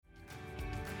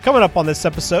Coming up on this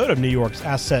episode of New York's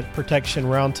Asset Protection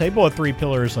Roundtable, a 3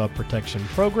 Pillars of Protection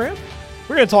program,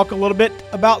 we're going to talk a little bit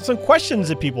about some questions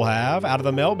that people have out of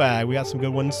the mailbag. We got some good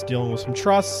ones dealing with some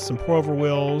trusts, some pour-over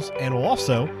wills, and we'll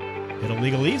also hit a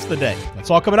legalese of the day.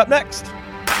 That's all coming up next.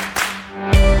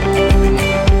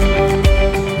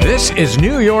 This is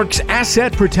New York's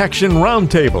Asset Protection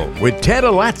Roundtable with Ted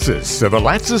Alatsis of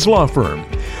Alatsis Law Firm.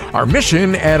 Our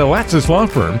mission at Alatsis Law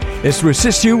Firm is to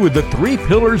assist you with the 3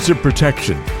 pillars of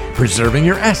protection: preserving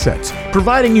your assets,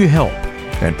 providing you help,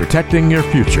 and protecting your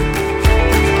future.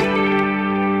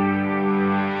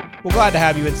 We're glad to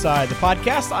have you inside the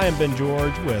podcast. I am Ben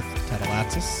George with Ted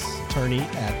Alatsis, attorney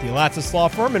at the Alatsis Law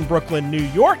Firm in Brooklyn, New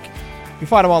York. You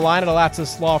find him online at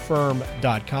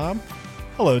alatzislawfirm.com.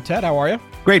 Hello, Ted. How are you?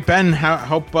 Great, Ben.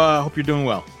 Hope you're doing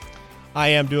well. I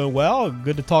am doing well.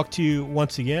 Good to talk to you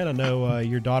once again. I know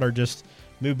your daughter just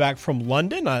moved back from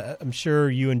London. I'm sure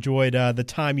you enjoyed the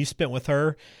time you spent with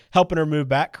her, helping her move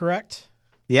back, correct?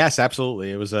 Yes,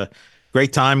 absolutely. It was a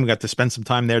great time. We got to spend some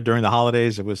time there during the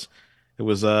holidays. It was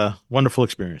a wonderful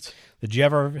experience. Did you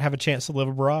ever have a chance to live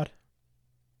abroad?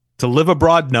 To live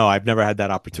abroad? No, I've never had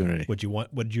that opportunity. Would you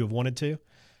have wanted to?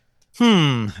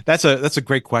 That's a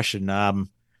great question.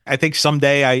 I think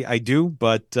someday I do,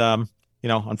 but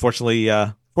unfortunately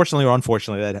or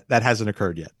unfortunately, that hasn't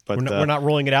occurred yet. But we're not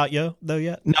ruling it out yet.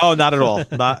 No, not at all.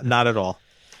 not at all.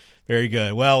 Very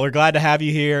good. Well, we're glad to have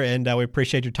you here, and we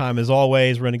appreciate your time as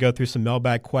always. We're going to go through some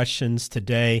mailbag questions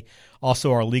today,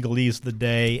 also our legalese of the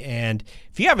day. And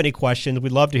if you have any questions,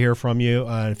 we'd love to hear from you.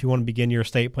 If you want to begin your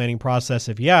estate planning process,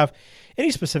 if you have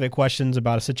any specific questions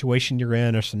about a situation you're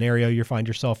in or scenario you find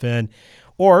yourself in,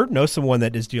 or know someone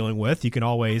that is dealing with, you can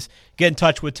always get in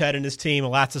touch with Ted and his team,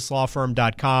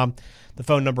 alatzislawfirm.com. The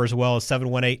phone number as well is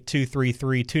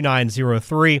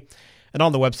 718-233-2903. And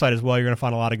on the website as well, you're going to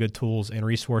find a lot of good tools and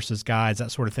resources, guides,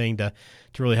 that sort of thing to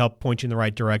really help point you in the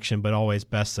right direction, but always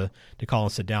best to call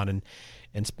and sit down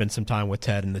and spend some time with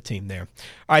Ted and the team there.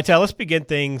 All right, Ted, let's begin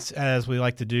things as we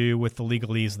like to do with the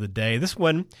legalese of the day. This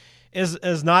one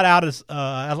is not out as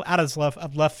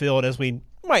left field as we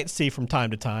might see from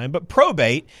time to time, but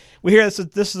probate. We hear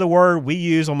this is a word we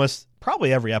use almost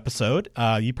probably every episode.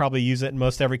 You probably use it in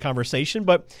most every conversation,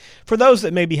 but for those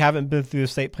that maybe haven't been through the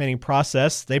estate planning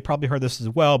process, they probably heard this as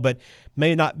well, but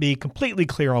may not be completely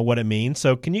clear on what it means.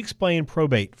 So can you explain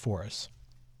probate for us?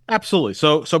 Absolutely.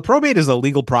 So probate is a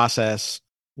legal process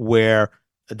where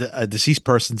a deceased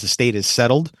person's estate is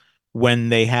settled when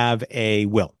they have a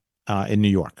will in New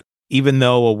York. Even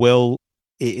though a will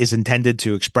is intended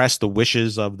to express the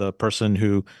wishes of the person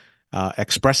who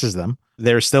expresses them,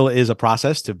 there still is a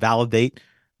process to validate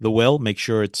the will, make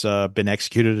sure it's been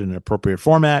executed in an appropriate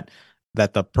format,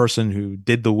 that the person who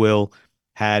did the will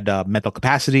had mental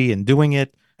capacity in doing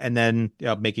it, and then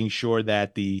making sure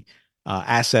that the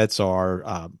assets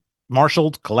are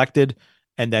marshaled, collected,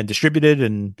 and then distributed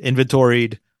and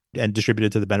inventoried and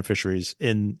distributed to the beneficiaries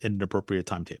in an appropriate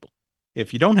timetable.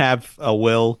 If you don't have a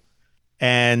will,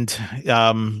 and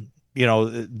when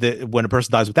a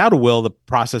person dies without a will, the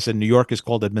process in New York is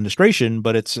called administration,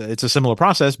 but it's a similar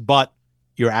process, but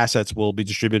your assets will be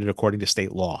distributed according to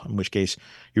state law, in which case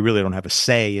you really don't have a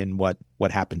say in what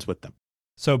happens with them.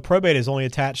 So probate is only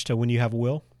attached to when you have a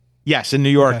will? Yes, in New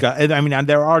York. Okay.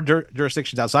 There are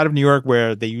jurisdictions outside of New York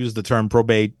where they use the term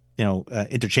probate,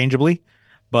 interchangeably,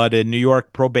 but in New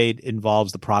York, probate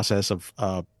involves the process of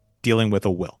dealing with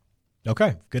a will.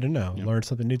 Okay, good to know. Yeah. Learned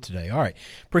something new today. All right.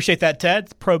 Appreciate that,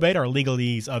 Ted. Probate, our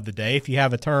legalese of the day. If you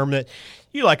have a term that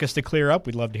you'd like us to clear up,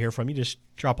 we'd love to hear from you. Just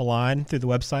drop a line through the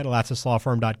website,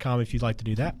 alatzislawfirm.com, if you'd like to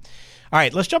do that. All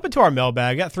right, let's jump into our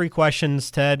mailbag. We got 3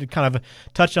 questions, Ted, kind of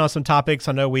touching on some topics.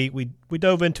 I know we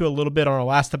dove into a little bit on our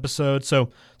last episode, so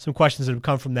some questions that have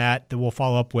come from that we'll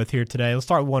follow up with here today. Let's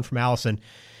start with one from Allison,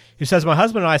 who says, my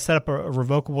husband and I set up a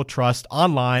revocable trust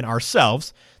online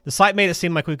ourselves. The site made it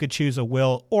seem like we could choose a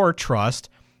will or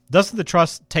trust. Doesn't the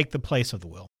trust take the place of the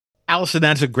will? Allison,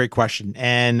 that's a great question.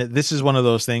 And this is one of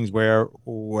those things where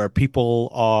people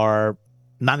are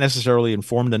not necessarily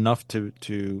informed enough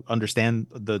to understand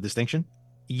the distinction.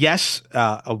 Yes,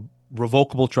 a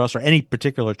revocable trust or any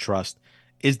particular trust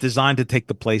is designed to take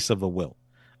the place of a will.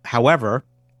 However,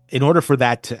 in order for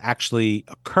that to actually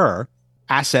occur,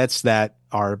 assets that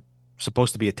are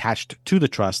supposed to be attached to the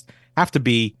trust have to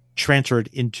be transferred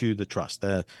into the trust.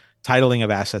 The titling of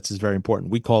assets is very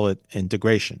important. We call it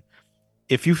integration.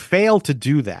 If you fail to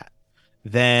do that,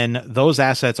 then those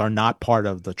assets are not part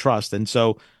of the trust. And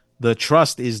so the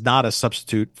trust is not a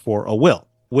substitute for a will.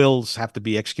 Wills have to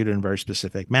be executed in a very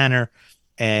specific manner.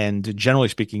 And generally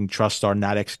speaking, trusts are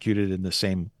not executed in the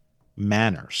same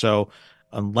manner. So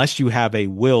unless you have a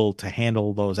will to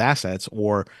handle those assets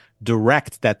or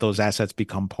direct that those assets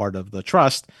become part of the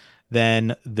trust,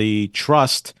 then the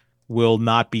trust will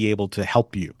not be able to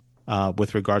help you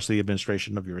with regards to the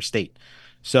administration of your estate.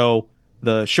 So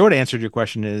the short answer to your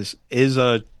question is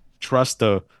a trust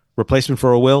a replacement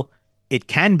for a will? It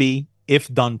can be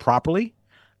if done properly,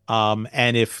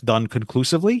 and if done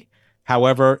conclusively.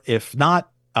 However, if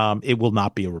not, it will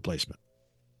not be a replacement.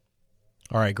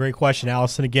 All right, great question,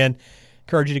 Allison. Again,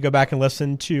 encourage you to go back and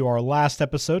listen to our last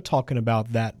episode talking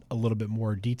about that a little bit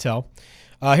more detail.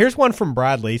 Here's one from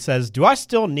Bradley. It says, do I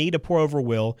still need a pour-over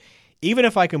will even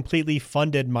if I completely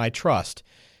funded my trust?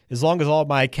 As long as all of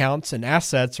my accounts and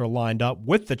assets are lined up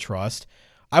with the trust,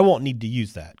 I won't need to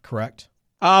use that, correct?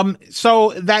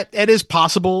 So that it is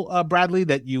possible, Bradley,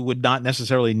 that you would not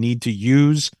necessarily need to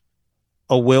use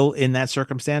a will in that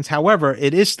circumstance. However,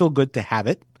 it is still good to have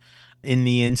it in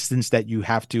the instance that you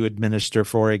have to administer,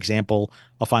 for example,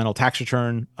 a final tax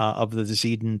return of the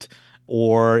decedent,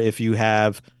 or if you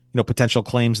have potential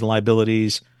claims and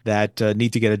liabilities that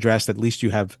need to get addressed. At least you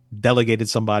have delegated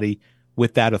somebody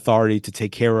with that authority to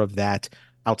take care of that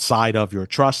outside of your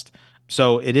trust.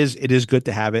 So it is good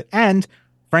to have it. And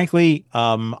frankly,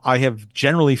 I have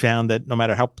generally found that no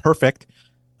matter how perfect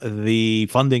the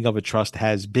funding of a trust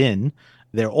has been,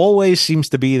 there always seems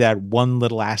to be that one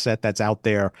little asset that's out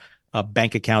there, a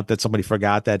bank account that somebody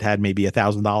forgot that had maybe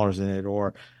 $1,000 in it,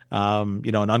 or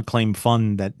an unclaimed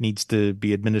fund that needs to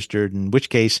be administered, in which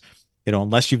case,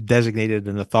 unless you've designated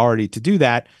an authority to do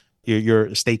that, your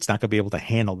estate's not going to be able to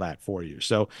handle that for you.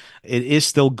 So it is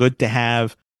still good to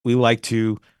have. We like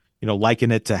to,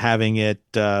 liken it to having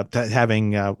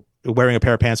wearing a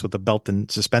pair of pants with a belt and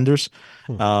suspenders.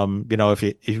 If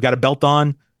you've got a belt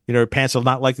on, your pants are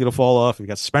not likely to fall off. If you've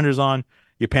got suspenders on,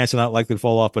 your pants are not likely to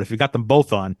fall off. But if you've got them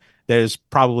both on, there's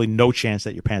probably no chance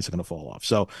that your pants are going to fall off.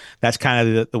 So that's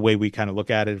kind of the way we kind of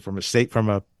look at it from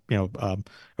a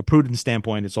prudent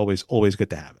standpoint. It's always good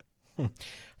to have it.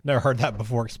 Never heard that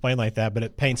before explained like that, but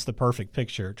it paints the perfect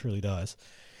picture. It truly does.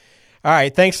 All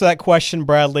right. Thanks for that question,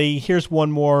 Bradley. Here's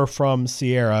one more from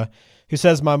Sierra, who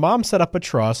says, my mom set up a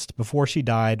trust before she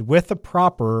died with a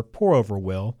proper pour-over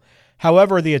will.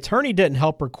 However, the attorney didn't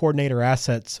help her coordinate her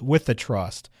assets with the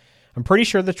trust. I'm pretty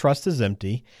sure the trust is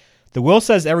empty. The will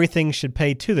says everything should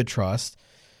pay to the trust.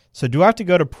 So do I have to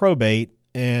go to probate?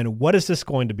 And what is this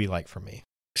going to be like for me?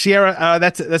 Sierra,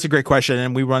 that's a great question,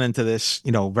 and we run into this,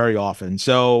 very often.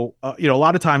 So, a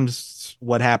lot of times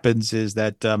what happens is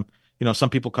that, some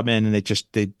people come in and they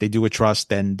do a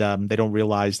trust and they don't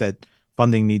realize that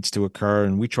funding needs to occur,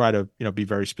 and we try to, be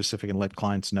very specific and let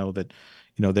clients know that,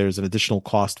 there's an additional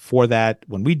cost for that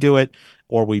when we do it,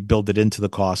 or we build it into the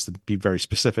cost and be very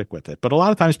specific with it. But a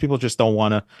lot of times people just don't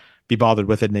want to be bothered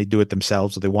with it, and they do it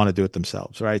themselves, or they want to do it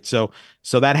themselves, right? So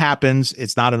that happens.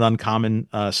 It's not an uncommon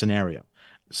scenario.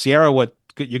 Sierra, what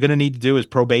you're going to need to do is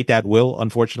probate that will.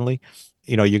 Unfortunately,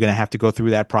 you're going to have to go through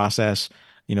that process.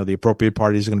 The appropriate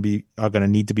parties are going to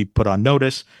need to be put on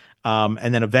notice,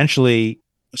 and then eventually,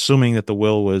 assuming that the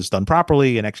will was done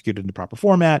properly and executed in the proper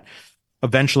format,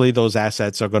 eventually those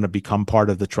assets are going to become part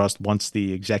of the trust once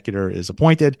the executor is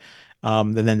appointed.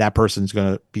 And then that person's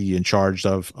going to be in charge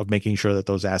of making sure that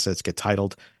those assets get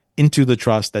titled into the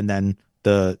trust, and then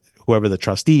whoever the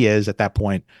trustee is at that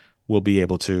point will be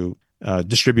able to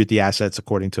distribute the assets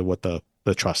according to what the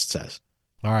trust says.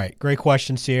 All right. Great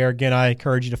question, Sierra. Again, I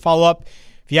encourage you to follow up.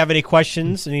 If you have any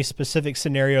questions, any specific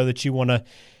scenario that you want to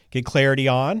get clarity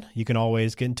on, you can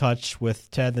always get in touch with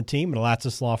Ted and the team at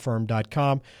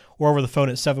alatsaslawfirm.com or over the phone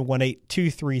at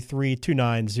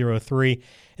 718-233-2903.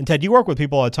 And Ted, you work with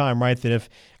people all the time, right, that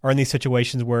are in these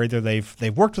situations where either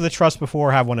they've worked with a trust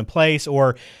before, have one in place,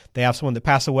 or they have someone that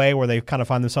passed away where they kind of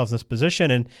find themselves in this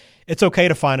position. And it's okay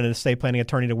to find an estate planning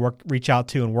attorney to reach out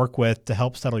to and work with to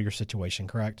help settle your situation,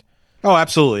 correct? Oh,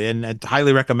 absolutely. And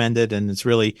highly recommended. And it's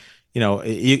really,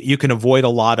 you can avoid a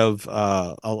lot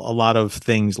of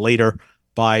things later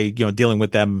by, dealing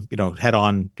with them, head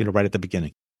on, right at the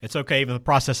beginning. It's okay if the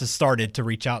process has started to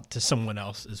reach out to someone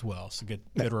else as well. So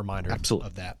good reminder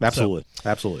of that. Absolutely. So,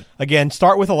 absolutely. Again,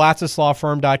 start with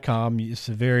alatsaslawfirm.com. It's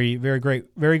a very, very great,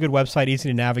 very good website, easy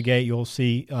to navigate. You'll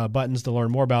see buttons to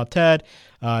learn more about Ted,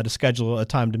 to schedule a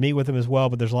time to meet with him as well.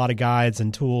 But there's a lot of guides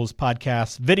and tools,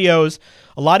 podcasts, videos,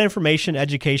 a lot of information,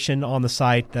 education on the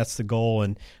site. That's the goal.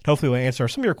 And hopefully we'll answer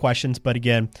some of your questions. But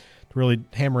again, to really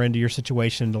hammer into your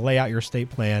situation, to lay out your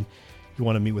estate plan, you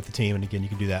want to meet with the team. And again, you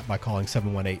can do that by calling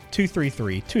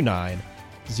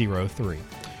 718-233-2903. All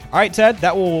right, Ted,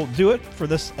 that will do it for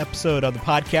this episode of the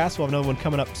podcast. We'll have another one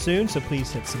coming up soon, so please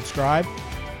hit subscribe.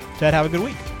 Ted, have a good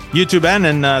week. You too, Ben,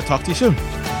 and talk to you soon.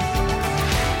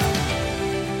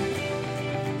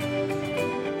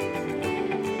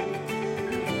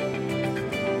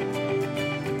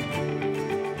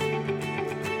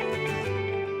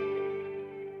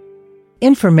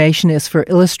 information is for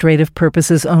illustrative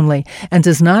purposes only and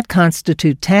does not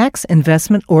constitute tax,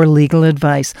 investment, or legal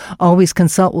advice. Always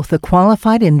consult with a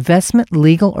qualified investment,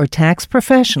 legal, or tax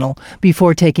professional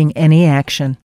before taking any action.